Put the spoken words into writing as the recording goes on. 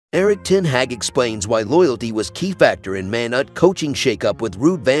Erik Ten Hag explains why loyalty was key factor in Man Utd coaching shakeup with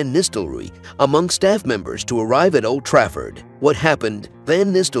Ruud van Nistelrooy among staff members to arrive at Old Trafford. What happened?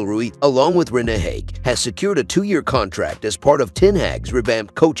 Van Nistelrooy, along with Rene Hague, has secured a 2-year contract as part of Ten Hag's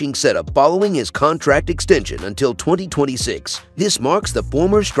revamped coaching setup following his contract extension until 2026. This marks the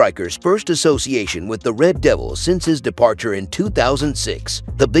former striker's first association with the Red Devils since his departure in 2006.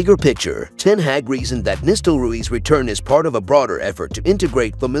 The bigger picture: Ten Hag reasoned that Nistelrooy's return is part of a broader effort to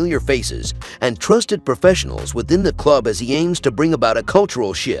integrate familiar faces and trusted professionals within the club as he aims to bring about a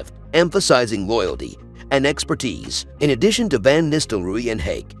cultural shift, emphasizing loyalty and expertise. In addition to Van Nistelrooy and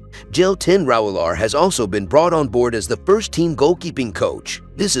Hague, Gel Ten Rouwelaar has also been brought on board as the first-team goalkeeping coach.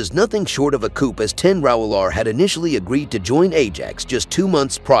 This is nothing short of a coup, as Ten Rouwelaar had initially agreed to join Ajax just 2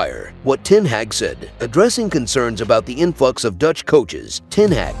 months prior. What Ten Hag said. Addressing concerns about the influx of Dutch coaches,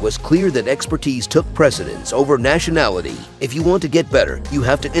 Ten Hag was clear that expertise took precedence over nationality. "If you want to get better, you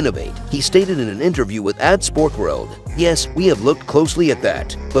have to innovate," he stated in an interview with Ad Sportworld. "Yes, we have looked closely at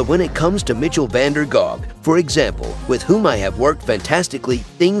that. But when it comes to Mitchell van der Gogh, for example, with whom I have worked fantastically,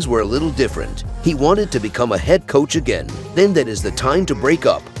 things were a little different. He wanted to become a head coach again. Then that is the time to break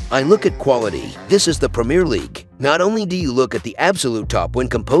up. I look at quality. This is the Premier League. Not only do you look at the absolute top when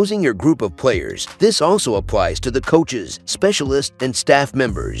composing your group of players, this also applies to the coaches, specialists, and staff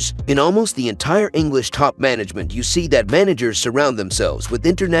members. In almost the entire English top management, you see that managers surround themselves with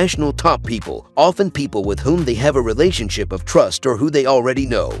international top people, often people with whom they have a relationship of trust or who they already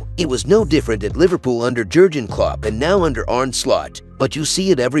know. It was no different at Liverpool under Jurgen Klopp and now under Arne Slot. But you see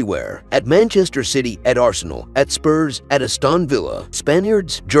it everywhere. At Manchester City, at Arsenal, at Spurs, at Aston Villa.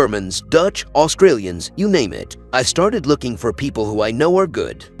 Spaniards, Germans, Dutch, Australians, you name it. I started looking for people who I know are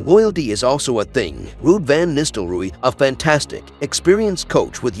good. Loyalty is also a thing. Ruud van Nistelrooy, a fantastic, experienced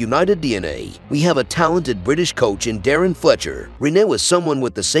coach with United DNA. We have a talented British coach in Darren Fletcher. Rene was someone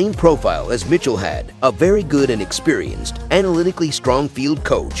with the same profile as Mitchell had, a very good and experienced, analytically strong field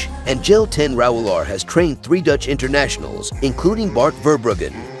coach. And Gel Ten Rouwelaar has trained 3 Dutch internationals, including Bart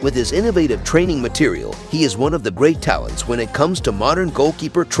Verbruggen. With his innovative training material, he is one of the great talents when it comes to modern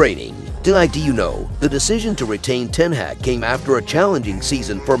goalkeeper training. Do you know, the decision to retain Ten Hag came after a challenging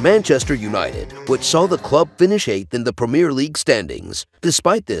season for Manchester United, which saw the club finish 8th in the Premier League standings.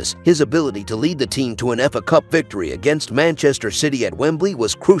 Despite this, his ability to lead the team to an FA Cup victory against Manchester City at Wembley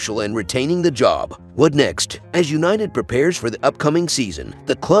was crucial in retaining the job. What next? As United prepares for the upcoming season,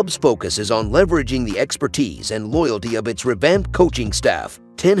 the club's focus is on leveraging the expertise and loyalty of its revamped coaching staff.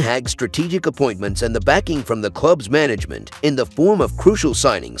 Ten Hag's strategic appointments and the backing from the club's management in the form of crucial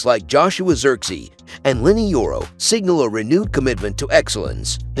signings like Joshua Zirkzee and Leny Yoro signal a renewed commitment to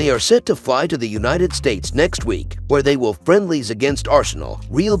excellence. They are set to fly to the United States next week, where they will friendlies against Arsenal,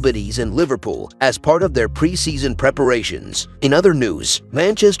 Real Betis, and Liverpool as part of their pre-season preparations. In other news,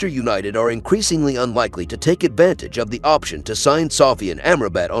 Manchester United are increasingly unlikely to take advantage of the option to sign Sofyan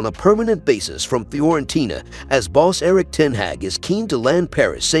Amrabat on a permanent basis from Fiorentina, as boss Erik Ten Hag is keen to land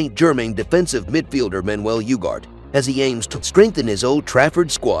Paris Saint-Germain defensive midfielder Manuel Ugarte, as he aims to strengthen his Old Trafford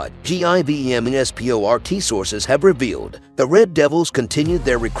squad. GIVEM and SPORT sources have revealed the Red Devils continued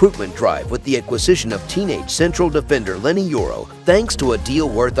their recruitment drive with the acquisition of teenage central defender Leny Yoro, thanks to a deal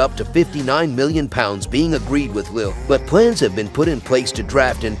worth up to £59 million being agreed with Lille. But plans have been put in place to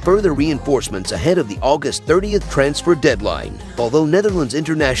draft in further reinforcements ahead of the August 30th transfer deadline. Although Netherlands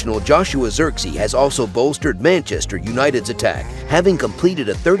international Joshua Zirkzee has also bolstered Manchester United's attack, having completed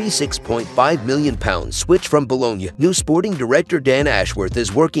a £36.5 million switch from Bologna. New sporting director Dan Ashworth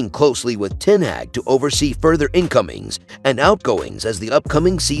is working closely with Ten Hag to oversee further incomings and outgoings as the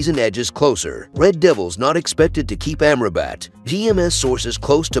upcoming season edges closer. Red Devils not expected to keep Amrabat. GMS sources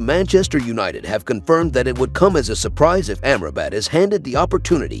close to Manchester United have confirmed that it would come as a surprise if Amrabat is handed the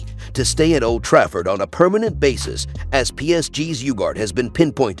opportunity to stay at Old Trafford on a permanent basis, as PSG's Ugarte has been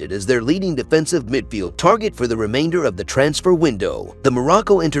pinpointed as their leading defensive midfield target for the remainder of the transfer window. The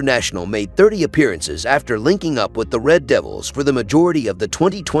Morocco international made 30 appearances after linking up with the Red Devils for the majority of the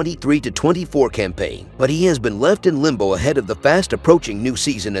 2023-24 campaign, but he has been left in limbo ahead of the fast-approaching new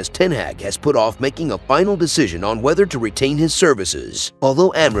season, as Ten Hag has put off making a final decision on whether to retain his services.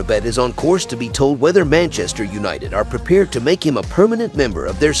 Although Amrabat is on course to be told whether Manchester United are prepared to make him a permanent member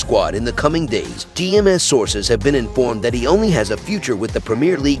of their squad in the coming days, GMS sources have been informed that he only has a future with the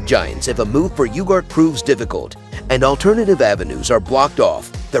Premier League giants if a move for Ugarte proves difficult and alternative avenues are blocked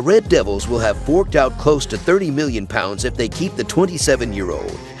off. The Red Devils will have forked out close to £30 million if they keep the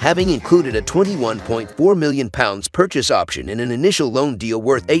 27-year-old, having included a £21.4 million purchase option in an initial loan deal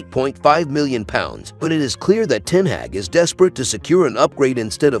worth £8.5 million. But it is clear that Ten Hag is desperate to secure an upgrade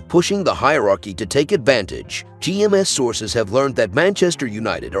instead of pushing the hierarchy to take advantage. GMS sources have learned that Manchester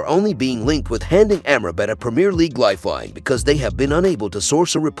United are only being linked with handing Amrabat a Premier League lifeline because they have been unable to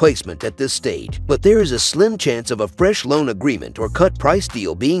source a replacement at this stage. But there is a slim chance of a fresh loan agreement or cut price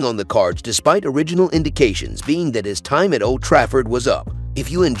deal being on the cards, despite original indications being that his time at Old Trafford was up. If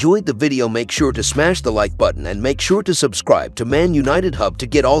you enjoyed the video, make sure to smash the like button and make sure to subscribe to Man United Hub to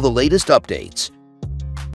get all the latest updates.